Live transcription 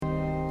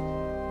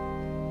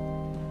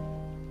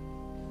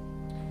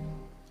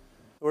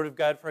The Word of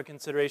God for our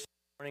consideration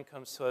this morning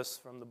comes to us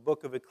from the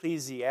book of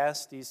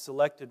Ecclesiastes,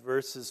 selected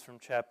verses from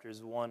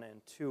chapters 1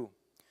 and 2.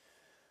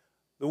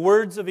 The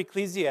words of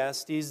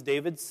Ecclesiastes,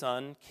 David's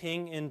son,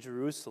 king in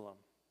Jerusalem.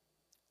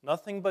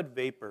 Nothing but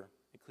vapor,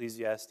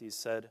 Ecclesiastes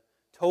said.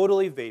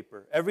 Totally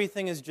vapor.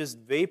 Everything is just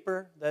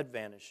vapor that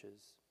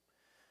vanishes.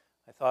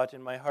 I thought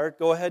in my heart,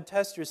 go ahead,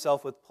 test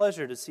yourself with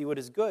pleasure to see what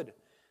is good.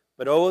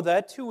 But oh,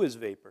 that too is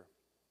vapor.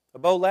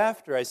 About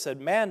laughter, I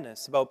said,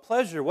 madness. About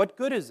pleasure, what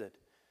good is it?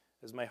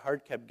 As my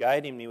heart kept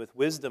guiding me with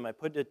wisdom, I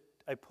put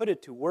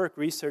it to work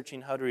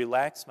researching how to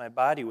relax my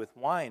body with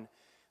wine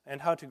and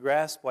how to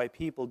grasp why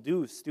people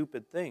do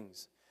stupid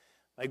things.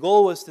 My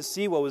goal was to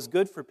see what was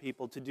good for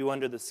people to do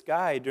under the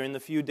sky during the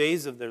few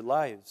days of their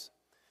lives.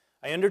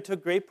 I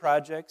undertook great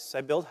projects. I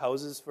built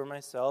houses for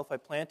myself. I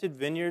planted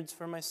vineyards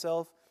for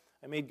myself.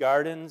 I made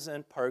gardens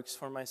and parks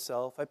for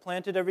myself. I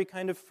planted every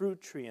kind of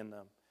fruit tree in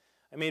them.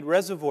 I made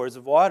reservoirs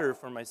of water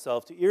for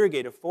myself to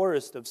irrigate a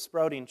forest of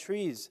sprouting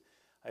trees.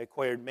 I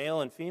acquired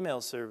male and female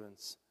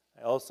servants.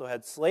 I also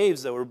had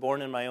slaves that were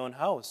born in my own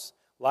house,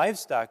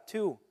 livestock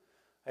too.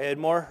 I had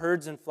more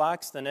herds and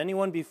flocks than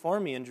anyone before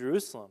me in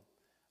Jerusalem.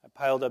 I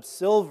piled up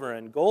silver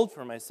and gold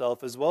for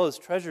myself, as well as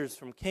treasures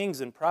from kings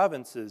and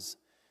provinces.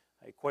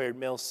 I acquired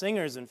male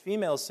singers and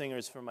female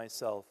singers for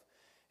myself.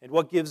 And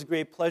what gives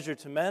great pleasure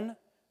to men?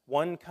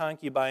 One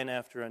concubine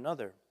after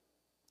another.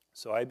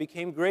 So I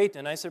became great,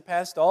 and I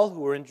surpassed all who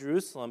were in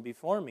Jerusalem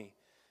before me.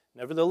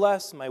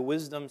 Nevertheless, my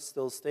wisdom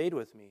still stayed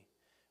with me.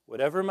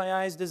 Whatever my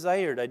eyes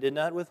desired, I did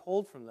not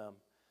withhold from them.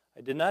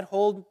 I did not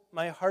hold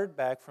my heart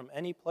back from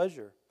any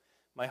pleasure.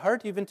 My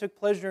heart even took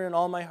pleasure in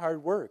all my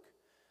hard work.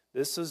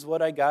 This is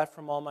what I got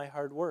from all my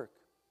hard work.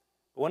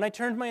 But when I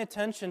turned my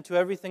attention to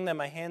everything that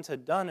my hands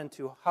had done and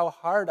to how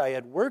hard I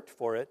had worked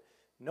for it,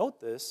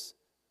 note this,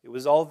 it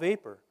was all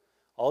vapor,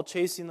 all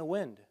chasing the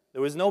wind.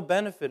 There was no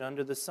benefit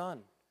under the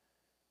sun.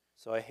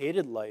 So I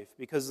hated life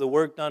because the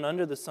work done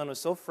under the sun was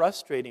so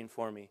frustrating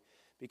for me,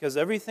 because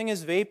everything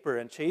is vapor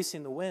and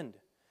chasing the wind.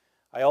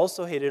 I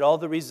also hated all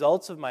the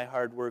results of my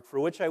hard work, for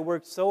which I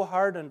worked so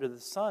hard under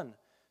the sun,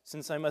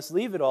 since I must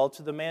leave it all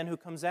to the man who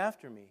comes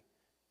after me.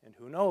 And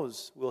who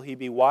knows, will he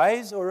be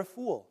wise or a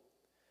fool?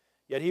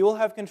 Yet he will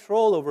have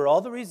control over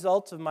all the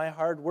results of my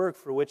hard work,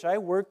 for which I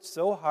worked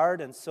so hard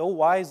and so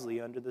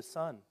wisely under the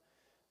sun.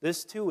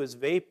 This too is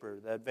vapor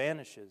that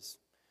vanishes.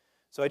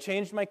 So I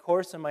changed my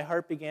course, and my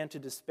heart began to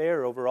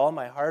despair over all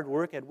my hard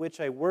work at which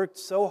I worked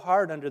so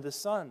hard under the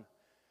sun.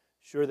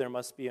 Sure, there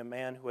must be a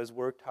man who has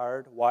worked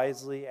hard,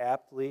 wisely,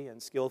 aptly,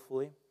 and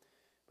skillfully.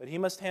 But he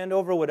must hand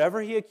over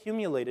whatever he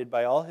accumulated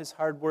by all his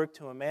hard work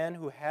to a man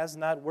who has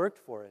not worked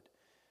for it.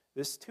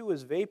 This too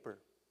is vapor.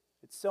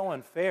 It's so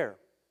unfair.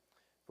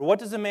 For what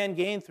does a man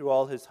gain through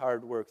all his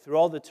hard work, through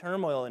all the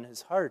turmoil in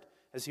his heart,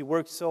 as he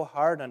works so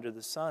hard under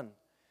the sun?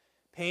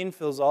 Pain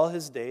fills all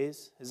his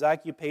days. His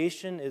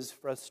occupation is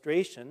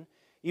frustration.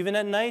 Even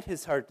at night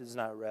his heart does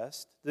not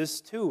rest. This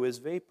too is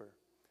vapor.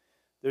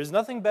 There is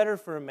nothing better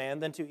for a man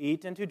than to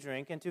eat and to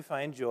drink and to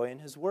find joy in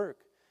his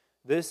work.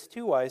 This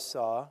too I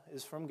saw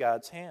is from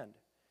God's hand.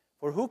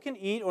 For who can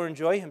eat or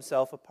enjoy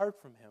himself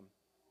apart from him?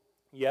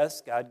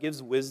 Yes, God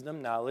gives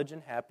wisdom, knowledge,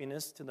 and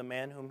happiness to the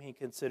man whom he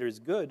considers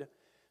good,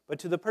 but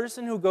to the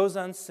person who goes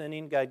on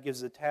sinning, God gives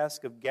the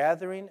task of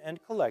gathering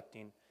and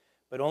collecting,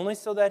 but only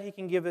so that he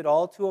can give it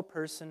all to a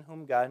person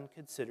whom God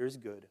considers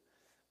good.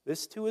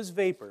 This too is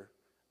vapor,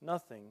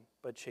 nothing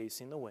but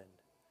chasing the wind.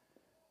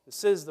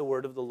 This is the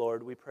word of the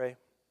Lord, we pray.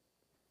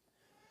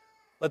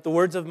 Let the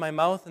words of my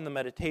mouth and the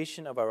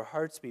meditation of our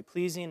hearts be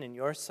pleasing in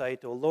your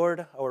sight, O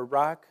Lord, our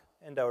rock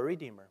and our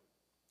Redeemer.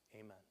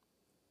 Amen.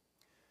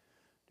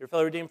 Dear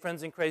fellow redeemed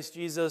friends in Christ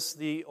Jesus,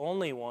 the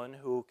only one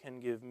who can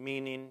give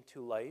meaning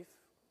to life.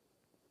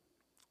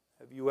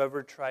 Have you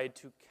ever tried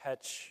to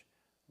catch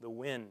the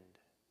wind?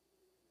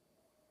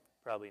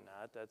 Probably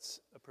not.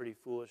 That's a pretty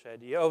foolish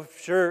idea. Oh,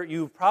 sure,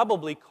 you've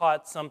probably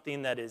caught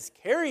something that is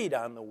carried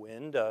on the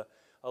wind, a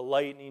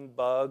lightning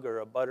bug or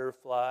a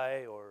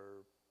butterfly or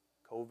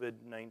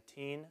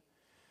COVID-19.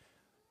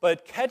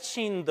 But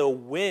catching the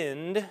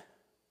wind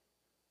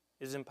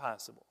is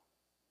impossible.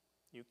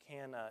 You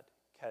cannot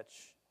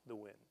catch the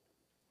wind.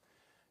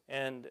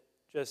 And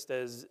just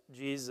as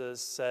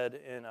Jesus said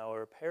in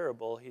our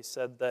parable, he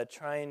said that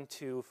trying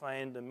to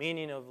find the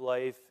meaning of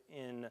life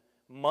in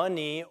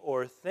money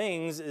or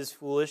things is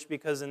foolish,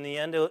 because in the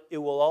end it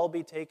will all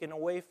be taken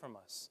away from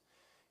us.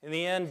 In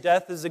the end,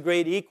 death is a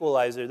great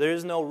equalizer. There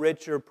is no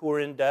rich or poor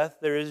in death.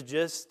 There is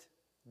just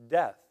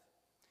death.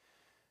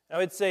 I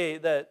would say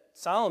that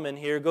Solomon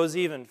here goes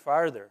even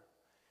farther.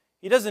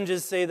 He doesn't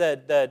just say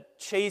that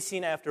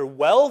chasing after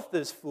wealth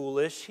is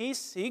foolish.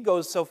 He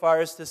goes so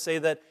far as to say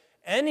that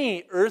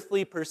any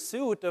earthly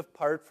pursuit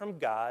apart from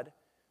God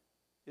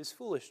is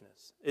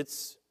foolishness.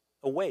 It's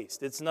a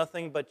waste. It's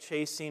nothing but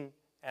chasing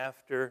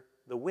after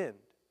the wind.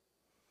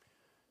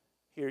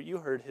 Here you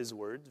heard his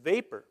words,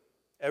 vapor.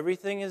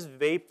 Everything is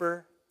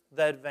vapor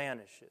that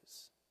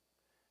vanishes.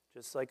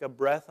 Just like a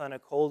breath on a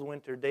cold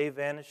winter day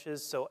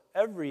vanishes, so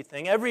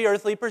everything, every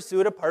earthly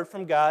pursuit apart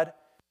from God,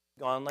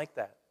 gone like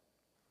that.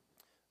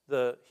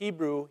 The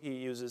Hebrew he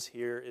uses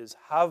here is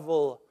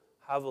havel,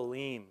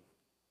 havelim,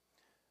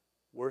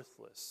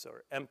 worthless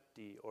or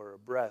empty or a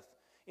breath.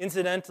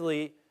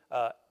 Incidentally,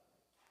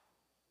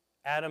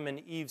 Adam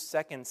and Eve's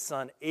second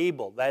son,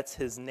 Abel, that's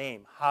his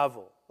name,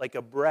 Havel, like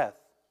a breath.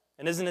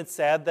 And isn't it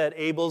sad that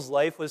Abel's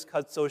life was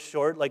cut so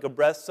short, like a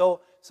breath,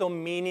 so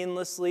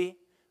meaninglessly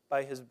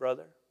by his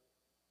brother?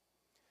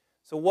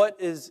 So what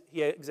is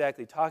he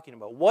exactly talking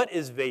about? What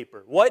is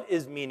vapor? What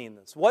is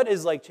meaningless? What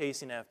is like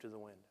chasing after the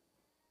wind?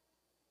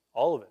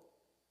 All of it.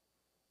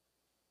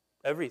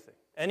 Everything.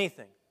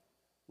 Anything.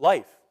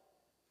 Life.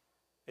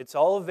 It's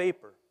all a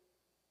vapor.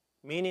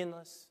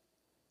 Meaningless.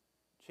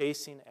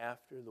 Chasing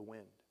after the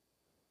wind.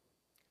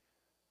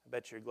 I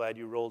bet you're glad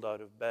you rolled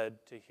out of bed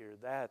to hear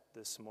that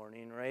this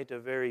morning, right? A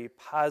very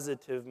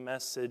positive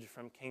message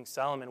from King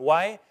Solomon.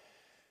 Why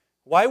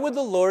would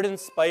the Lord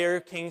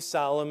inspire King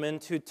Solomon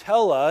to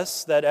tell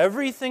us that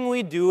everything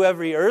we do,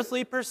 every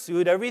earthly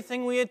pursuit,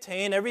 everything we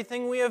attain,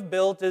 everything we have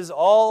built is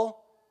all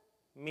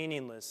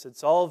meaningless?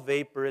 It's all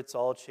vapor. It's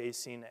all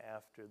chasing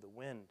after the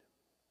wind.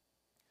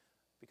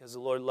 Because the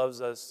Lord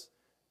loves us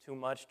too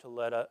much to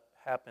let it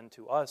happen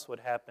to us what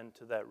happened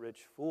to that rich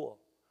fool.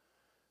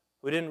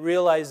 We didn't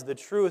realize the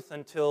truth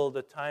until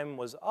the time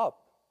was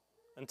up,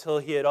 until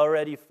he had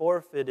already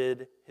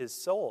forfeited his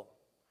soul.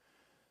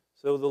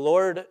 So the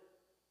Lord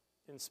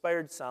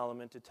inspired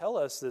Solomon to tell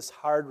us this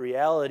hard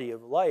reality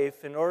of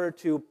life in order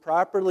to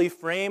properly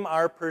frame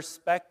our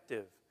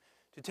perspective,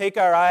 to take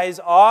our eyes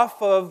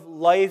off of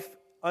life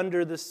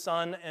under the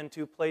sun and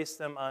to place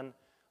them on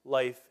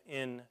life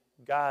in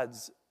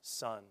God's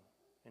Son,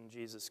 in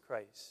Jesus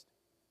Christ.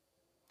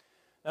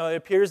 Now it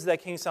appears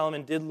that King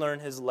Solomon did learn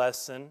his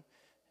lesson.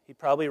 He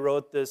probably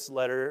wrote this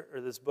letter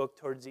or this book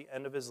towards the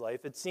end of his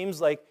life. It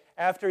seems like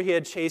after he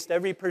had chased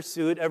every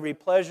pursuit, every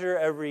pleasure,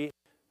 every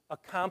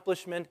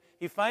accomplishment,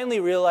 he finally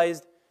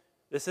realized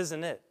this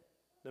isn't it.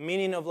 The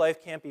meaning of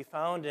life can't be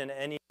found in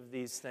any of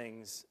these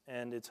things,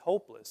 and it's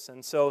hopeless.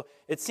 And so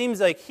it seems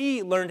like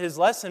he learned his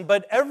lesson,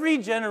 but every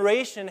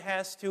generation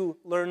has to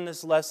learn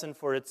this lesson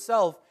for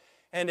itself.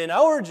 And in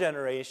our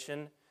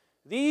generation,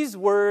 these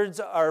words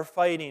are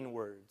fighting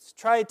words.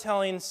 Try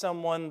telling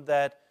someone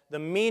that the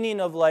meaning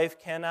of life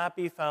cannot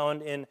be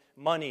found in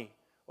money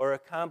or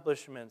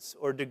accomplishments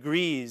or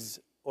degrees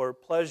or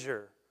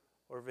pleasure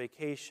or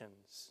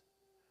vacations.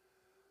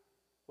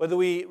 Whether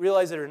we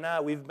realize it or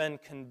not, we've been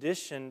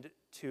conditioned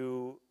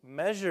to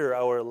measure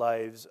our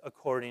lives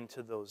according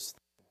to those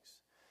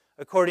things,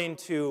 according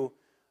to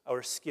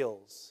our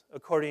skills,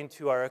 according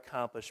to our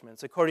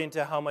accomplishments, according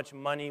to how much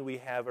money we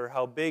have or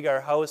how big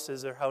our house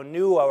is or how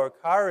new our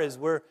car is.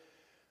 We're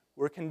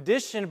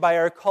conditioned by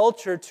our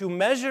culture to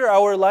measure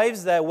our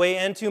lives that way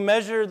and to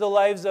measure the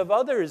lives of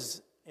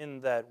others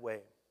in that way.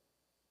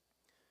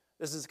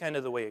 This is kind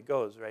of the way it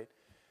goes, right?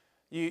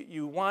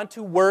 You want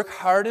to work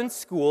hard in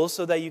school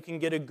so that you can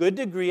get a good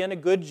degree and a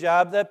good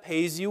job that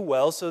pays you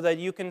well so that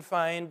you can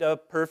find a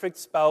perfect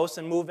spouse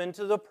and move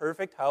into the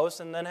perfect house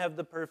and then have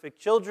the perfect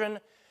children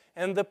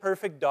and the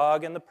perfect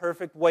dog and the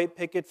perfect white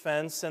picket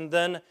fence, and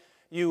then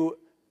you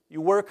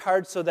work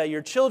hard so that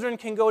your children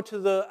can go to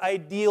the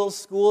ideal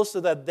school so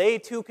that they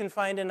too can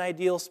find an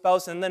ideal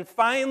spouse. And then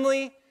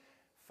finally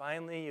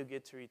you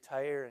get to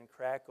retire and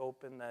crack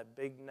open that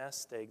big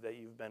nest egg that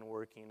you've been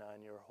working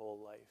on your whole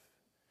life.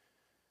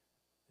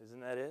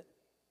 Isn't that it?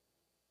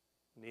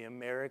 The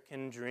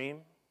American dream?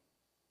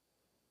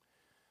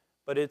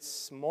 But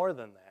it's more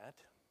than that.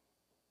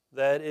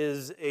 That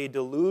is a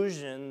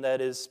delusion that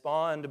is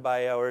spawned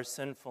by our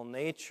sinful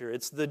nature.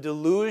 It's the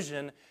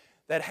delusion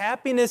that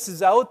happiness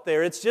is out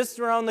there. It's just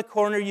around the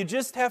corner. You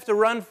just have to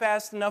run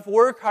fast enough,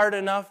 work hard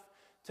enough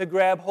to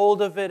grab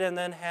hold of it, and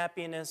then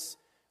happiness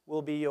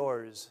will be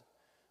yours.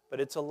 But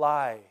it's a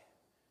lie.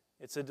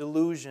 It's a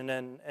delusion,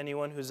 and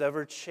anyone who's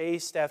ever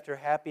chased after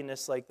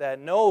happiness like that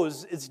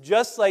knows it's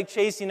just like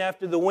chasing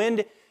after the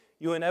wind.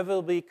 You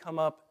inevitably come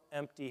up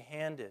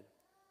empty-handed.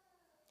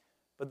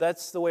 But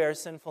that's the way our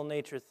sinful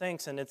nature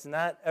thinks, and it's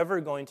not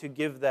ever going to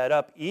give that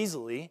up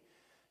easily.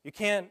 You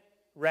can't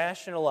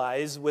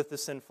rationalize with the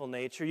sinful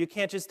nature. You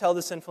can't just tell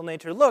the sinful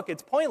nature, look,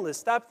 it's pointless,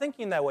 stop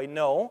thinking that way.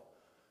 No.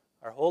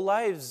 Our whole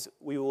lives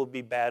we will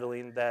be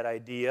battling that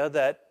idea,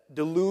 that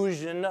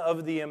delusion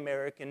of the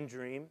American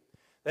dream,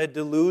 that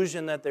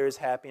delusion that there is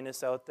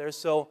happiness out there.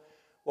 So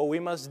what we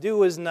must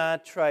do is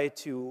not try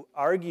to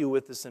argue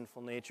with the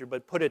sinful nature,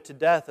 but put it to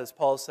death, as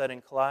Paul said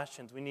in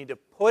Colossians. We need to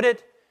put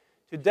it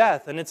to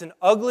death, and it's an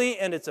ugly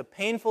and it's a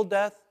painful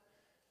death.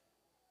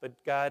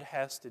 But God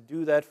has to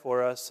do that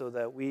for us so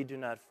that we do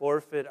not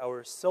forfeit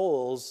our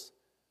souls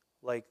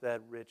like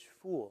that rich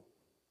fool.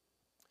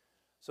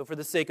 So for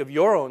the sake of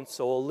your own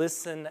soul,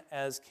 listen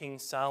as King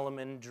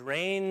Solomon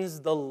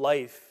drains the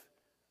life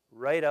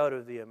right out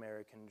of the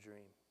American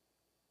dream.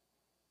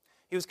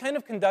 He was kind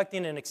of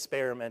conducting an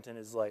experiment in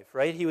his life,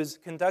 right? He was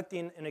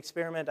conducting an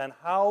experiment on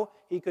how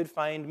he could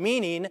find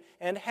meaning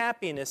and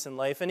happiness in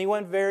life, and he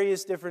went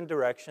various different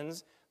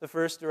directions. The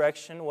first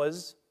direction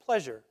was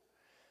pleasure.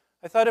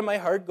 I thought in my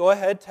heart, go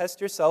ahead,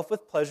 test yourself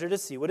with pleasure to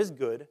see what is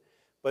good.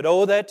 But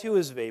oh, that too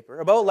is vapor.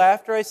 About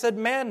laughter I said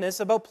madness.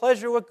 About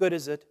pleasure, what good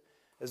is it?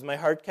 As my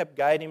heart kept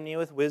guiding me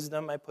with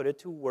wisdom, I put it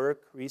to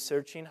work,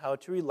 researching how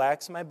to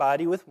relax my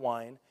body with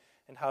wine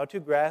and how to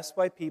grasp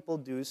why people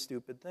do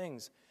stupid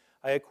things.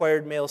 I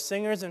acquired male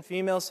singers and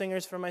female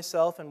singers for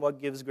myself, and what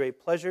gives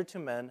great pleasure to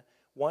men,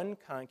 one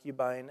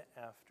concubine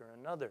after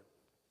another.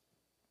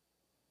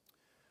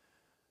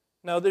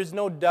 Now, there's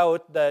no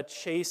doubt that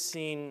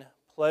chasing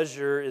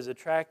pleasure is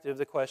attractive.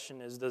 The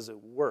question is, does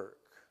it work?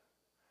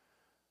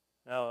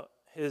 Now,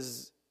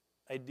 his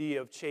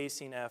idea of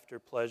chasing after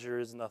pleasure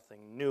is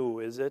nothing new,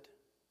 is it?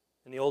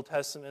 In the Old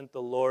Testament,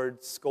 the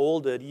Lord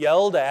scolded,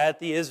 yelled at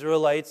the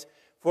Israelites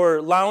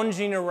for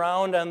lounging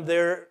around on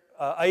their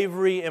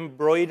ivory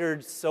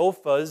embroidered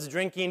sofas,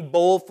 drinking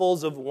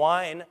bowlfuls of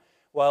wine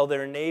while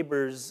their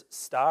neighbors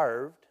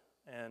starved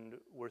and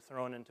were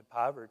thrown into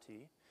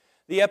poverty.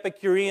 The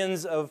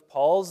Epicureans of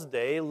Paul's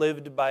day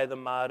lived by the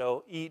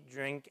motto, eat,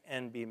 drink,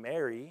 and be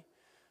merry.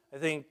 I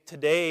think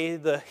today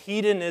the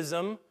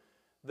hedonism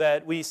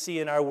that we see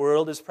in our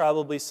world is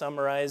probably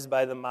summarized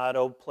by the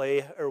motto,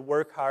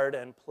 work hard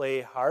and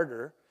play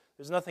harder.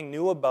 There's nothing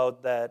new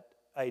about that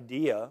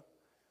idea.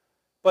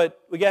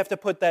 But we have to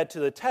put that to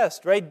the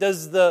test, right?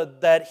 Does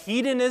that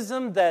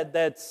hedonism,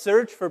 that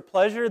search for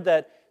pleasure,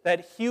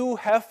 that Hugh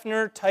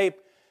Hefner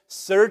type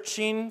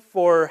searching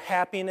for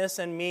happiness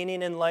and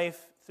meaning in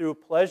life through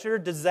pleasure,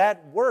 does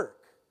that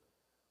work?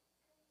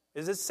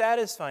 Is it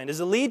satisfying? Does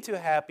it lead to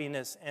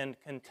happiness and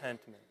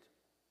contentment?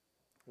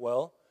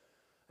 Well,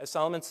 as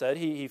Solomon said,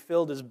 he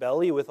filled his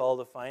belly with all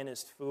the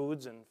finest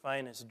foods and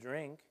finest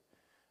drink.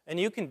 And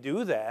you can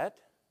do that.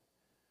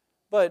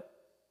 But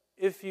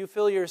if you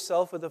fill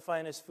yourself with the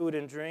finest food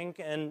and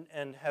drink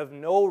and have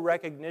no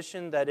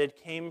recognition that it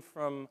came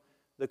from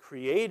the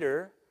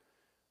Creator,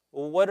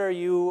 well, how are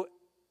you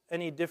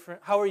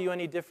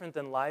any different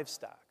than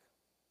livestock?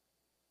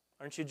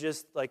 Aren't you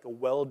just like a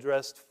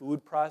well-dressed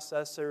food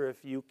processor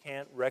if you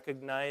can't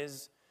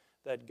recognize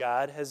that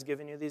God has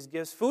given you these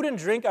gifts? Food and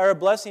drink are a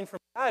blessing from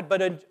God,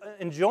 but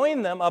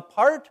enjoying them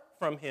apart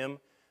from Him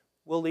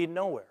will lead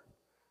nowhere.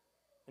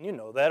 And you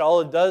know that.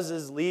 All it does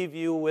is leave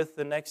you with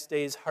the next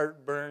day's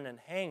heartburn and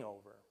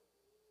hangover.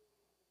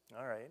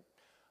 All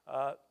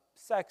right.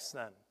 Sex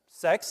then.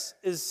 Sex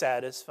is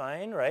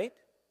satisfying, right?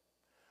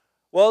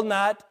 Well,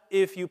 not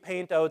if you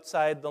paint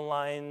outside the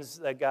lines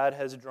that God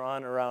has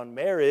drawn around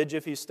marriage.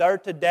 If you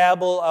start to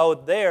dabble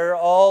out there,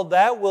 all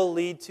that will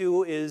lead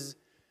to is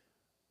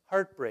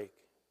heartbreak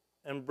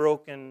and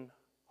broken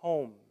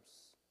homes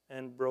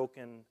and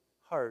broken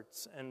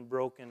hearts and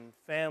broken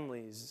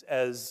families,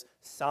 as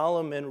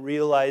Solomon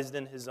realized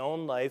in his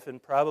own life,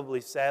 and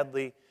probably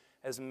sadly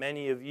as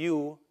many of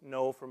you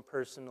know from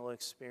personal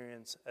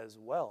experience as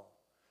well.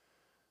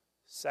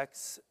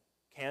 Sex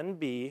can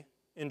be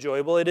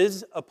enjoyable. It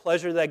is a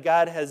pleasure that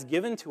God has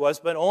given to us,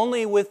 but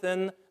only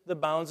within the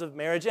bounds of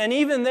marriage. And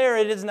even there,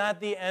 it is not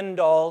the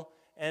end-all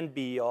and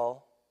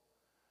be-all.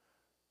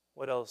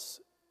 What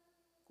else?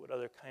 What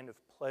other kind of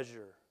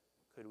pleasure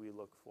could we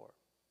look for?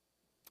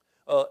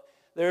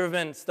 There have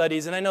been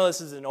studies, and I know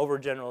this is an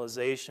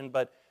overgeneralization,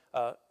 but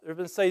there have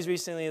been studies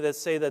recently that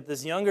say that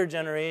this younger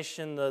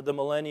generation, the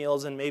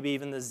millennials and maybe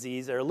even the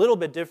Zs, are a little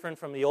bit different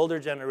from the older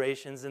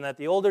generations, in that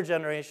the older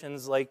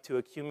generations like to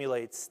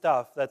accumulate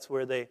stuff. That's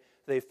where they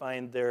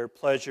find their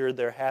pleasure,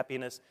 their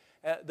happiness.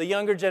 The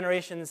younger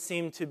generations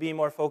seem to be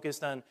more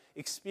focused on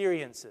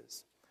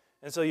experiences.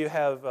 And so you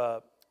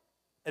have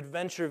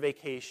adventure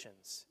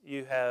vacations,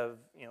 you have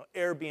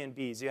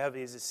Airbnbs, you have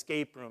these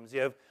escape rooms,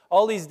 you have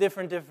all these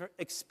different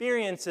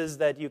experiences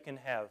that you can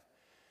have.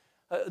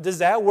 Does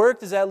that work?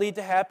 Does that lead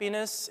to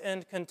happiness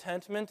and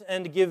contentment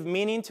and give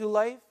meaning to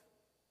life?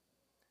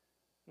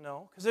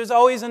 No, because there's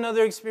always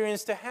another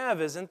experience to have,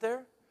 isn't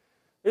there?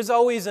 There's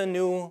always a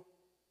new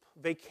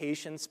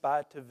vacation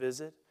spot to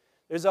visit.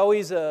 There's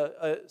always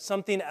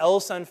something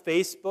else on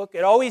Facebook.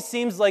 It always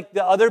seems like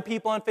the other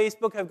people on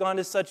Facebook have gone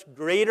to such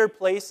greater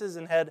places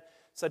and had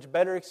such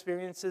better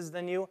experiences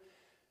than you.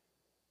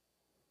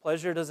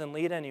 Pleasure doesn't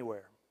lead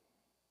anywhere.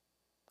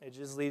 It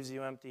just leaves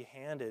you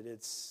empty-handed.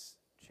 It's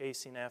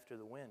chasing after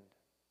the wind.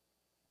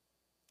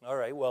 All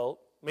right, well,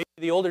 maybe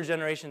the older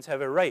generations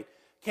have it right.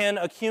 Can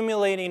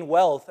accumulating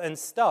wealth and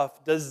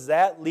stuff, does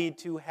that lead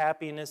to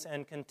happiness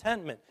and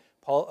contentment?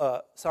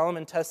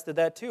 Solomon tested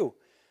that too.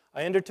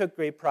 I undertook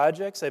great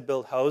projects. I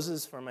built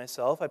houses for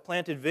myself. I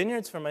planted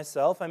vineyards for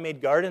myself. I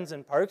made gardens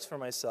and parks for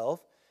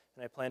myself,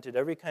 and I planted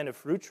every kind of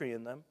fruit tree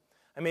in them.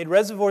 I made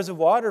reservoirs of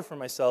water for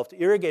myself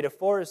to irrigate a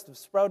forest of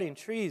sprouting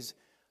trees.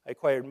 I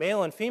acquired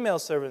male and female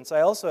servants.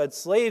 I also had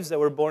slaves that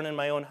were born in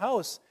my own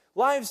house.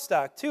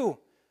 Livestock, too.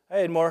 I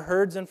had more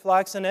herds and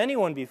flocks than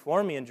anyone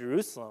before me in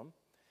Jerusalem.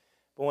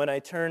 But when I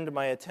turned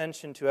my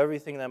attention to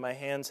everything that my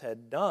hands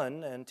had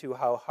done and to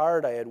how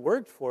hard I had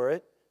worked for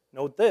it,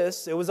 note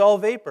this, it was all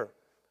vapor,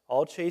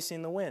 all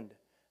chasing the wind.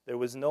 There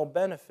was no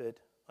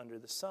benefit under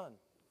the sun.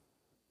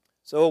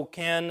 So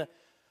can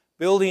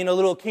building a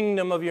little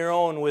kingdom of your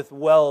own with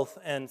wealth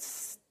and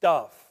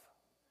stuff,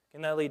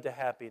 can that lead to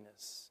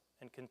happiness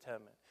and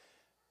contentment?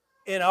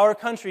 In our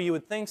country, you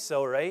would think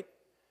so, right?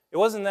 It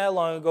wasn't that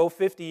long ago,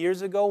 50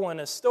 years ago, when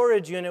a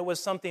storage unit was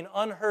something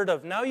unheard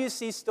of. Now you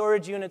see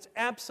storage units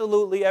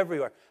absolutely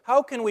everywhere.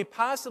 How can we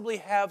possibly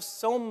have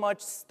so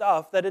much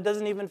stuff that it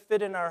doesn't even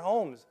fit in our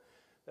homes,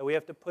 that we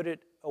have to put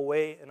it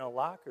away in a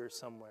locker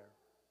somewhere?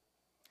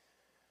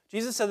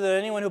 Jesus said that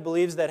anyone who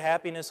believes that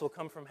happiness will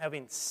come from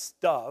having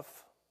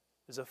stuff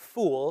is a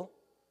fool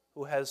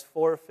who has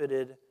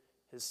forfeited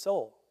his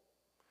soul.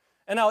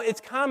 And now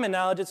it's common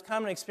knowledge, it's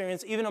common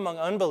experience, even among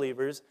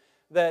unbelievers,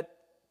 that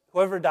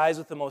whoever dies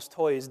with the most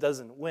toys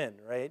doesn't win,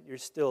 right? You're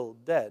still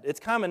dead. It's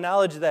common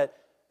knowledge that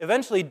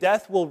eventually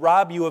death will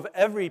rob you of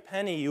every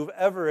penny you've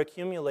ever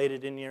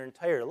accumulated in your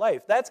entire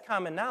life. That's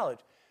common knowledge.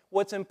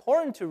 What's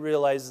important to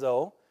realize,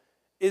 though,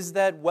 is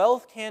that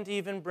wealth can't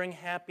even bring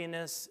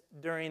happiness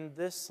during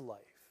this life.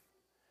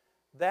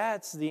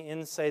 That's the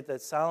insight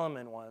that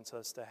Solomon wants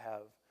us to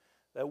have.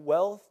 That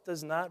wealth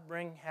does not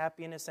bring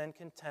happiness and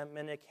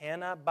contentment. It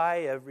cannot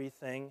buy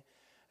everything.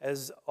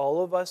 As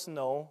all of us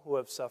know who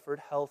have suffered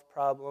health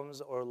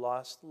problems or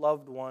lost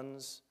loved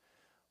ones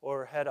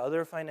or had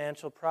other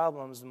financial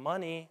problems,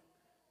 money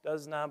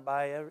does not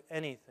buy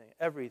anything,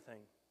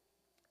 everything.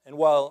 And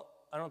while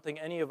I don't think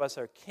any of us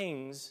are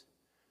kings,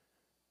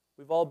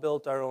 we've all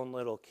built our own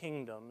little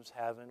kingdoms,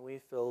 haven't we,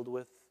 filled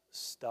with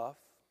stuff?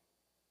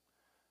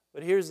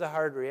 But here's the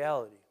hard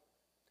reality.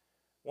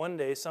 One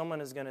day, someone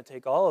is going to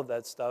take all of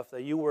that stuff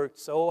that you worked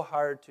so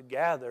hard to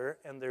gather,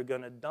 and they're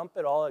going to dump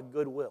it all at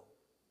Goodwill.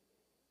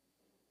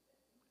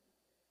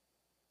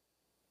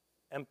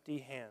 Empty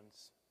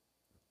hands,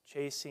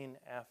 chasing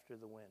after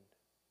the wind.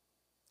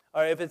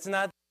 All right, if it's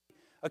not the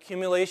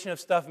accumulation of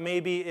stuff,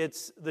 maybe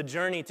it's the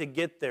journey to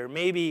get there.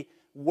 Maybe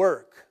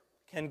work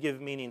can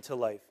give meaning to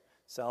life.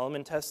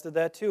 Solomon tested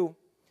that too.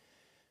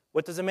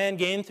 What does a man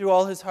gain through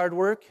all his hard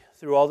work,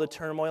 through all the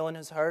turmoil in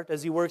his heart?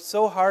 As he works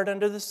so hard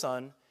under the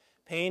sun,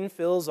 pain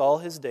fills all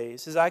his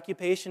days. His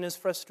occupation is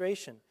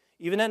frustration.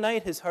 Even at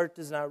night, his heart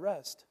does not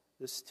rest.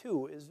 This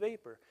too is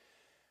vapor.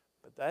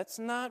 But that's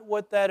not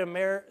what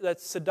that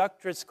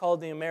seductress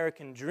called the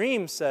American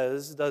dream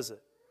says, does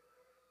it?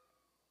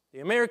 The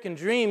American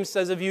dream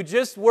says if you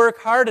just work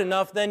hard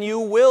enough, then you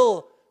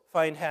will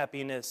find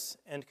happiness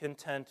and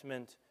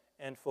contentment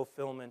and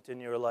fulfillment in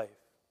your life.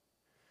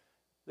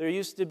 There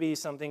used to be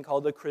something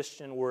called the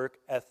Christian work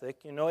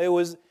ethic. You know, it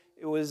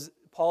was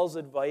Paul's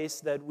advice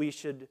that we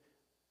should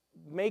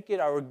make it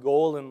our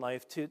goal in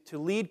life to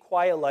lead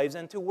quiet lives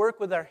and to work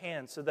with our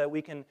hands so that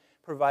we can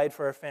provide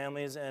for our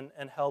families and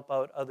help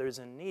out others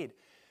in need.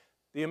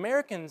 The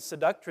American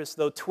seductress,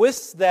 though,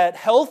 twists that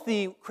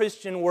healthy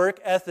Christian work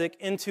ethic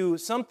into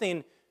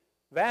something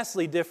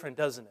vastly different,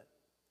 doesn't it?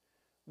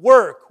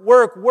 Work,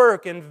 work,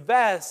 work,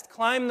 invest,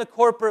 climb the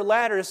corporate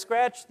ladder,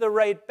 scratch the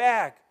right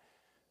back,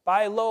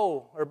 buy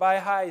low or buy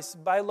high,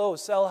 buy low,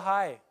 sell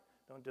high.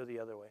 Don't do it the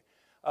other way.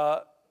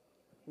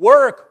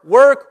 Work,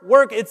 work,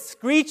 work. It's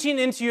screeching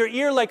into your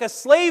ear like a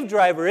slave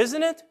driver,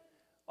 isn't it?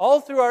 All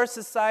through our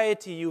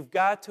society, you've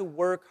got to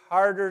work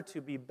harder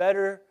to be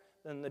better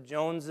than the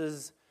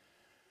Joneses.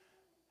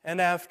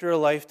 And after a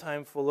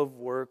lifetime full of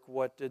work,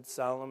 what did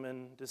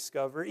Solomon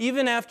discover?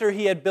 Even after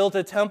he had built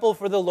a temple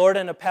for the Lord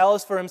and a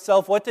palace for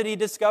himself, what did he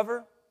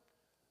discover?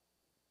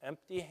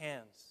 Empty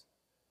hands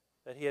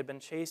that he had been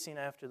chasing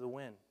after the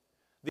wind.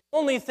 The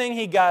only thing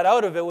he got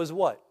out of it was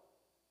what?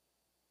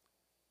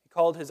 He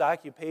called his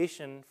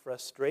occupation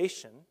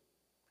frustration.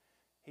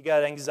 He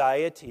got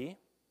anxiety.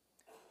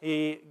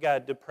 He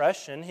got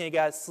depression. He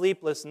got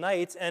sleepless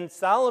nights. And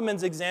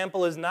Solomon's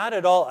example is not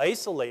at all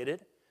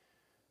isolated.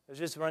 I was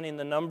just running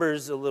the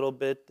numbers a little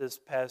bit this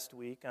past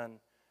week on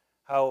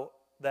how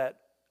that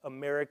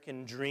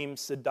American dream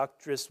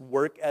seductress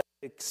work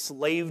ethic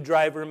slave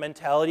driver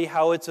mentality,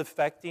 how it's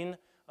affecting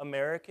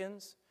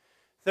Americans.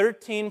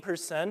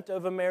 13%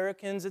 of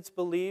Americans, it's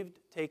believed,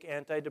 take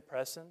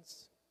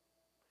antidepressants.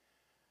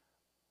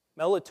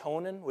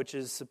 Melatonin, which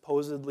is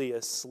supposedly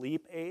a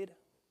sleep aid.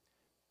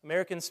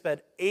 Americans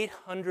spend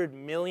 $800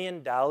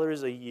 million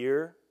a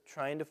year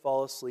trying to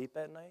fall asleep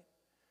at night.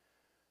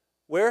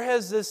 Where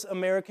has this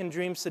American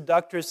dream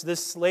seductress,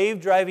 this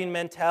slave-driving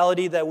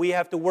mentality that we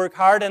have to work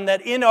hard and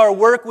that in our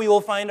work we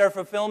will find our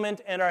fulfillment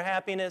and our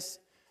happiness,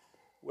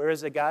 where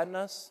has it gotten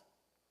us?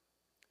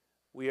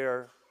 We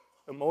are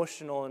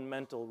emotional and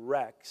mental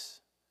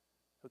wrecks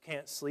who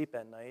can't sleep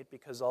at night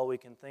because all we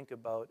can think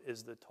about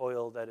is the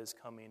toil that is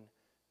coming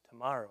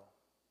tomorrow.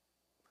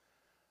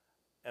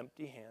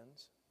 Empty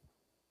hands,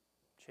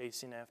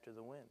 chasing after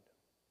the wind.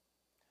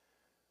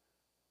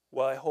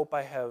 Well, I hope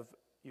I have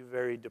you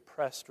very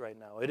depressed right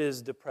now. It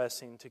is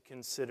depressing to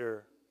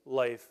consider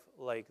life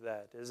like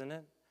that, isn't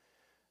it?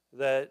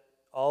 That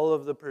all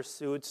of the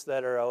pursuits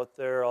that are out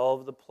there, all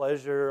of the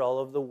pleasure, all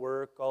of the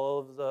work, all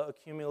of the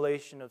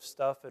accumulation of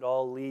stuff, it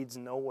all leads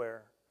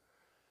nowhere.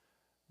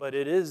 But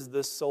it is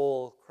the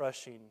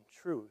soul-crushing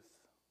truth.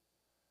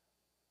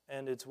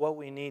 And it's what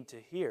we need to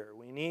hear.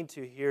 We need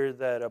to hear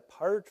that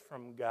apart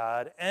from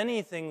God,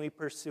 anything we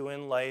pursue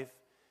in life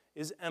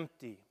is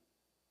empty.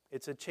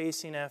 It's a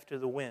chasing after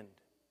the wind.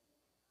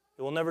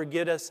 It will never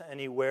get us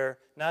anywhere,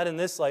 not in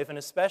this life, and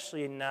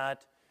especially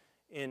not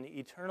in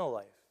eternal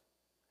life.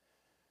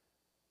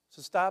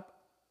 So stop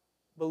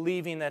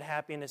believing that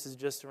happiness is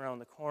just around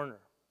the corner.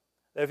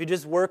 That if you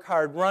just work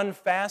hard, run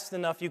fast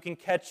enough, you can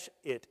catch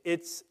it.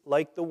 It's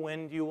like the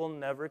wind, you will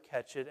never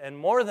catch it. And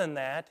more than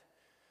that,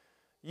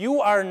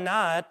 you are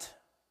not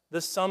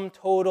the sum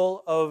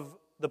total of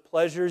the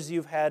pleasures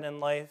you've had in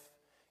life.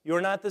 You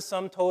are not the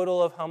sum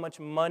total of how much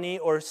money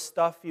or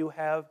stuff you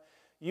have.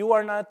 You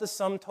are not the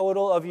sum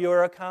total of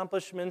your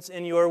accomplishments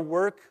in your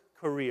work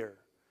career.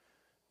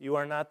 You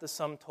are not the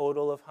sum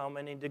total of how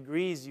many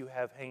degrees you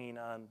have hanging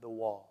on the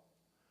wall.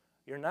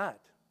 You're not.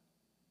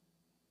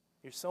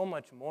 You're so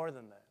much more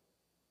than that.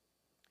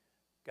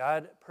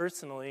 God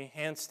personally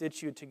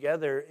hand-stitched you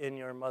together in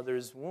your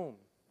mother's womb.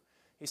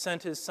 He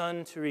sent His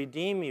Son to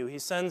redeem you. He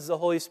sends the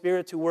Holy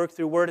Spirit to work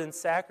through word and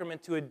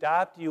sacrament to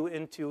adopt you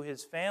into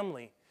His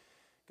family.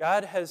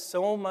 God has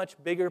so much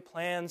bigger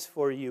plans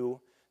for you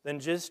than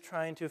just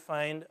trying to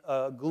find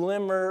a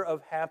glimmer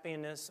of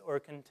happiness or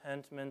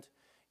contentment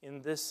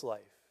in this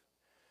life.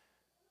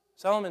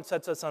 Solomon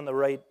sets us on the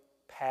right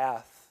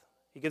path.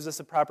 He gives us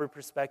a proper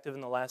perspective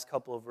in the last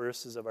couple of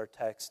verses of our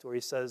text, where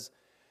he says,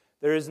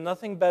 "There is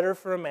nothing better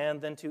for a man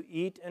than to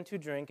eat and to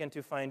drink and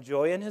to find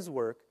joy in his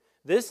work.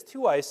 This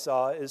too I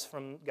saw is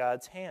from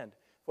God's hand.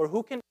 For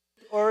who can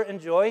eat or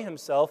enjoy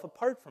himself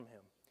apart from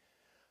Him?"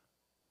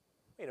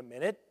 Wait a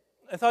minute.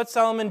 I thought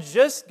Solomon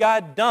just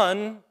got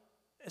done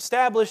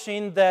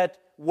establishing that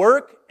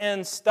work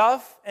and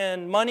stuff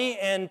and money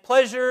and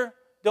pleasure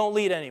don't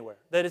lead anywhere.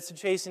 That it's a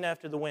chasing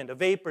after the wind, a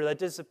vapor that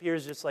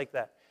disappears just like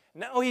that.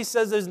 Now he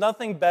says there's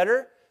nothing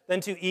better than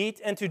to eat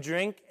and to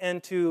drink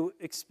and to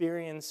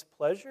experience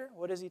pleasure?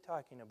 What is he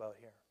talking about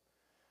here?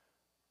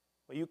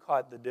 Well, you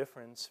caught the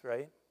difference,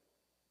 right?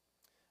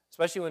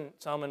 Especially when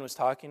Solomon was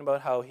talking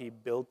about how he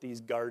built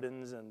these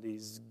gardens and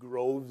these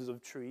groves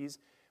of trees.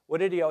 What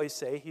did he always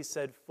say? He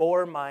said,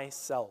 "for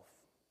myself."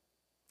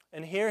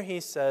 And here he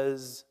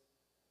says,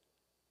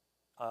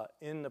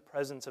 in the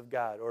presence of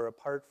God or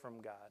apart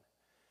from God.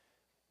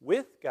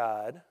 With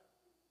God,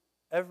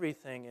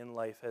 everything in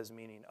life has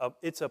meaning.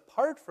 It's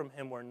apart from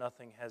Him where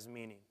nothing has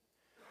meaning.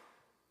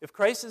 If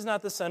Christ is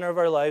not the center of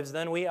our lives,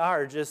 then we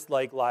are just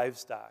like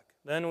livestock.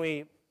 Then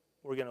we're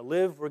going to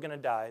live, we're going to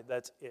die,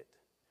 that's it.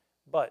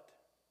 But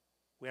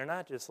we are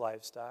not just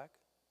livestock.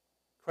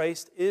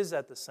 Christ is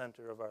at the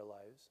center of our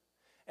lives.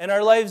 And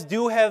our lives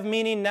do have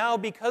meaning now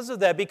because of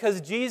that,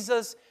 because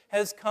Jesus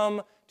has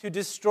come to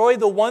destroy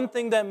the one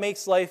thing that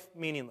makes life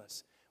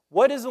meaningless.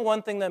 What is the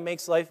one thing that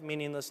makes life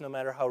meaningless no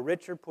matter how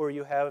rich or poor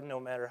you have, no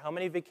matter how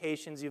many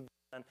vacations you've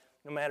done,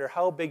 no matter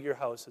how big your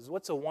house is?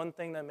 What's the one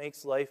thing that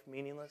makes life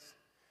meaningless?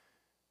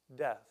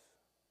 Death.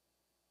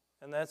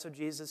 And that's what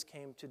Jesus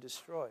came to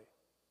destroy.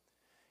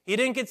 He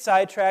didn't get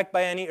sidetracked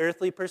by any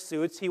earthly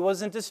pursuits. He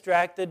wasn't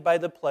distracted by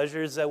the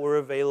pleasures that were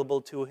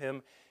available to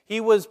Him. He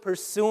was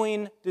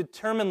pursuing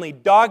determinedly,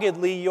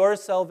 doggedly, your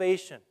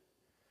salvation.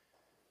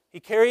 He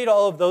carried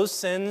all of those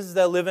sins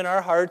that live in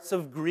our hearts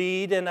of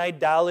greed and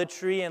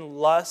idolatry and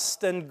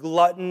lust and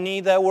gluttony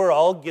that we're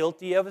all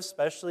guilty of,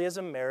 especially as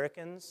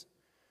Americans.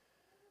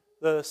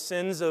 The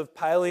sins of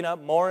piling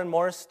up more and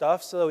more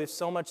stuff so that we have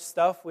so much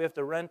stuff we have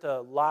to rent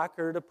a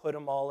locker to put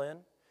them all in.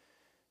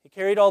 He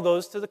carried all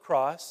those to the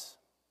cross,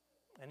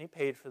 and He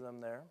paid for them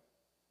there.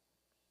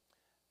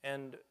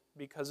 And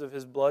because of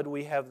His blood,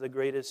 we have the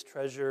greatest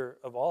treasure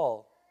of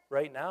all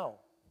right now.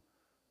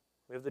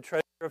 We have the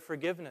treasure of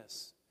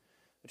forgiveness.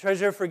 The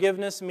treasure of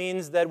forgiveness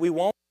means that we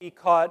won't be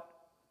caught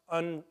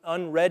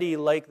unready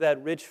like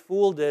that rich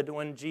fool did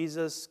when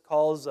Jesus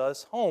calls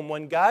us home.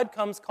 When God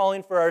comes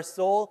calling for our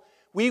soul,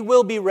 we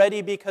will be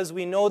ready because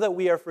we know that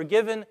we are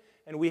forgiven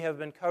and we have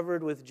been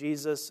covered with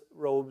Jesus'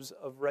 robes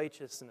of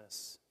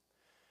righteousness.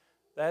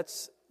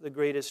 That's the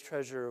greatest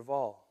treasure of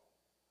all.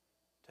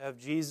 To have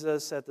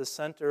Jesus at the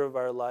center of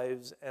our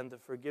lives and the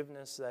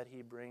forgiveness that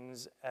He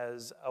brings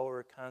as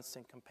our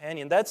constant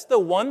companion. That's the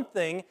one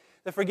thing,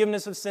 the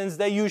forgiveness of sins,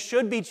 that you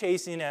should be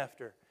chasing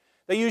after,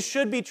 that you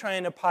should be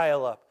trying to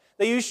pile up,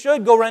 that you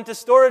should go rent a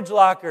storage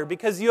locker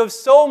because you have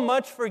so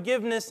much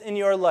forgiveness in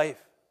your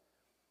life.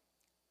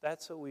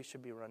 That's what we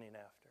should be running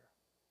after.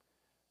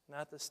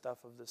 Not the stuff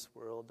of this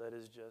world that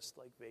is just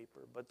like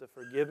vapor, but the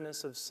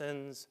forgiveness of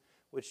sins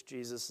which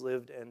Jesus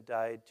lived and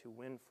died to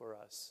win for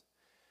us.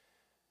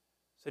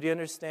 So do you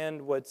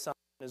understand what Solomon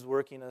is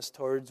working us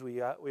towards?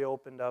 We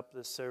opened up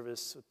this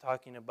service with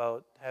talking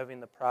about having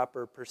the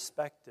proper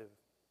perspective.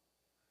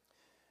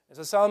 And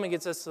so Solomon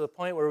gets us to the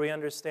point where we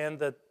understand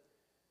that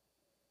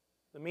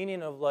the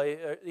meaning of life,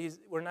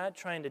 we're not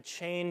trying to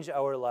change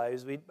our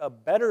lives. A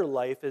better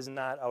life is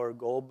not our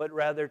goal, but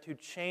rather to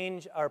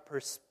change our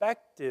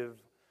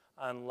perspective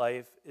on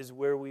life is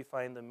where we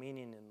find the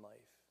meaning in life.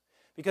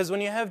 Because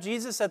when you have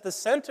Jesus at the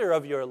center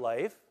of your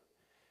life,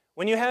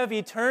 when you have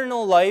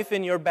eternal life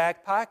in your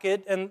back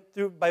pocket and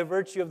by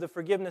virtue of the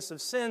forgiveness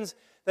of sins,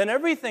 then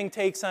everything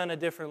takes on a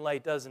different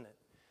light, doesn't it?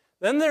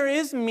 Then there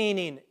is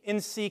meaning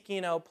in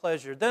seeking out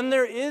pleasure. Then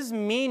there is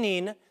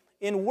meaning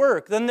in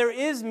work. Then there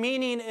is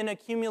meaning in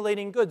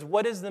accumulating goods.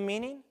 What is the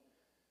meaning?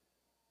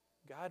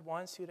 God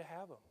wants you to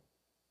have them.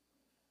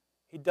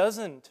 He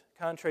doesn't,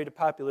 contrary to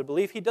popular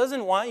belief, He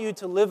doesn't want you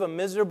to live a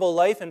miserable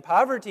life in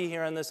poverty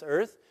here on this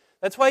earth.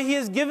 That's why He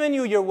has given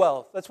you your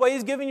wealth. That's why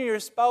He's given you your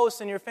spouse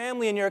and your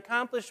family and your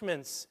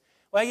accomplishments.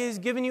 Why He's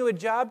given you a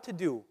job to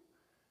do,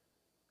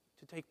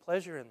 to take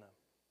pleasure in them.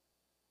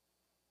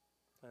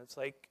 And it's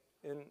like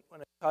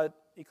when I taught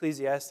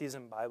Ecclesiastes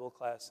in Bible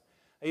class,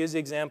 I use the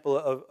example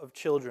of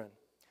children.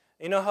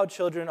 You know how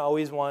children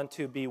always want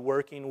to be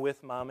working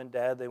with mom and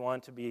dad? They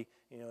want to be,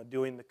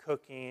 doing the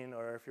cooking,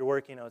 or if you're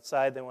working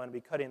outside, they want to be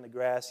cutting the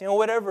grass,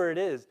 whatever it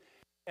is.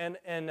 And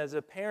as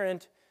a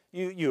parent,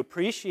 you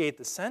appreciate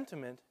the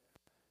sentiment,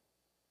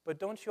 but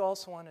don't you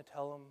also want to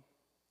tell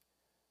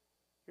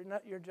them,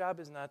 your job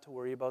is not to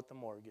worry about the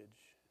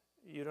mortgage.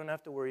 You don't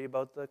have to worry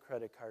about the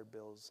credit card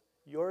bills.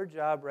 Your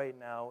job right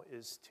now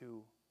is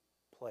to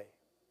play.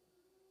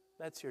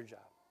 That's your job.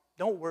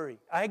 Don't worry.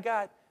 I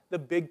got the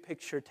big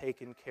picture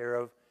taken care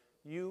of.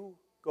 You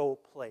go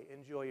play.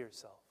 Enjoy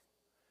yourself.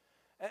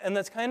 And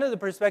that's kind of the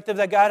perspective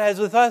that God has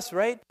with us,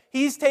 right?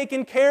 He's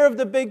taken care of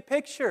the big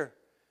picture.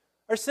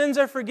 Our sins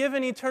are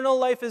forgiven. Eternal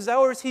life is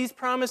ours. He's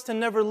promised to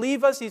never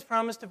leave us. He's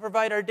promised to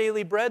provide our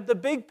daily bread. The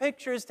big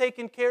picture is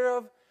taken care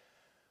of.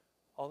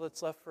 All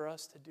that's left for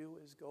us to do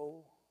is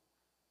go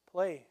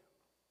play.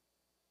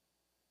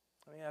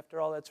 I mean,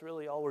 after all, that's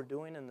really all we're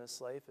doing in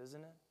this life,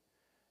 isn't it?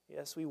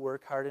 Yes, we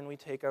work hard and we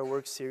take our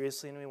work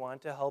seriously and we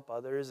want to help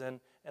others, and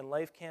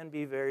life can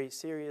be very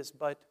serious,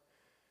 but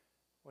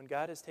when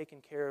God has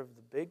taken care of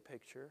the big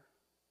picture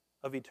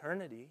of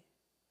eternity,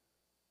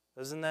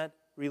 doesn't that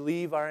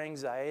relieve our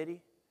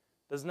anxiety?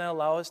 Doesn't that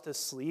allow us to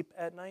sleep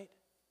at night,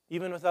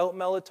 even without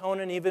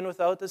melatonin, even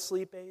without the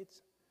sleep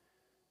aids?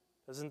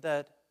 Doesn't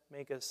that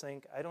make us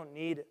think, I don't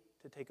need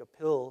to take a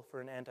pill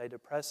for an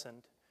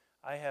antidepressant.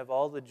 I have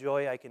all the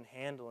joy I can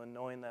handle in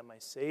knowing that my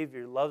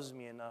Savior loves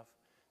me enough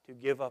to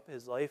give up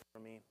His life for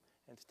me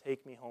and to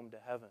take me home to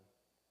heaven.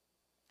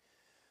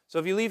 So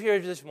if you leave here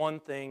with just one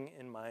thing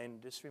in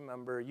mind, just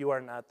remember you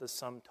are not the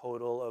sum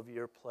total of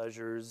your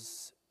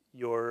pleasures,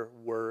 your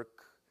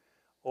work,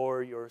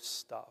 or your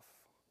stuff.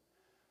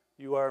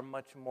 You are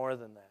much more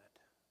than that.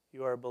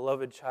 You are a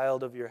beloved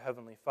child of your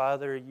Heavenly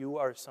Father. You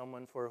are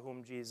someone for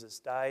whom Jesus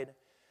died.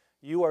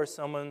 You are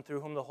someone through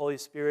whom the Holy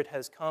Spirit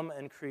has come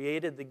and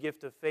created the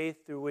gift of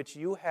faith, through which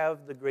you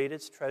have the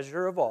greatest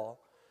treasure of all,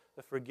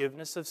 the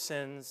forgiveness of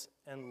sins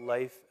and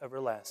life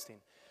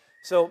everlasting.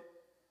 So,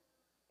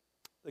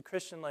 the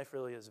Christian life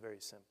really is very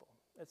simple.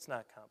 It's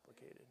not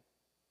complicated.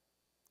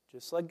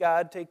 Just let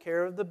God take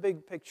care of the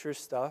big picture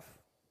stuff,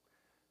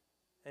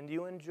 and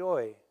you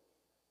enjoy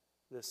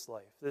this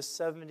life, this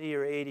 70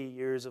 or 80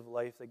 years of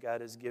life that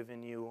God has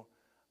given you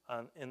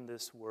in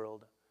this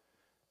world,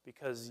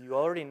 because you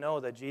already know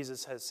that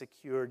Jesus has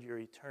secured your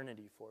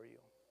eternity for you.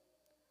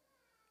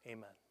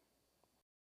 Amen.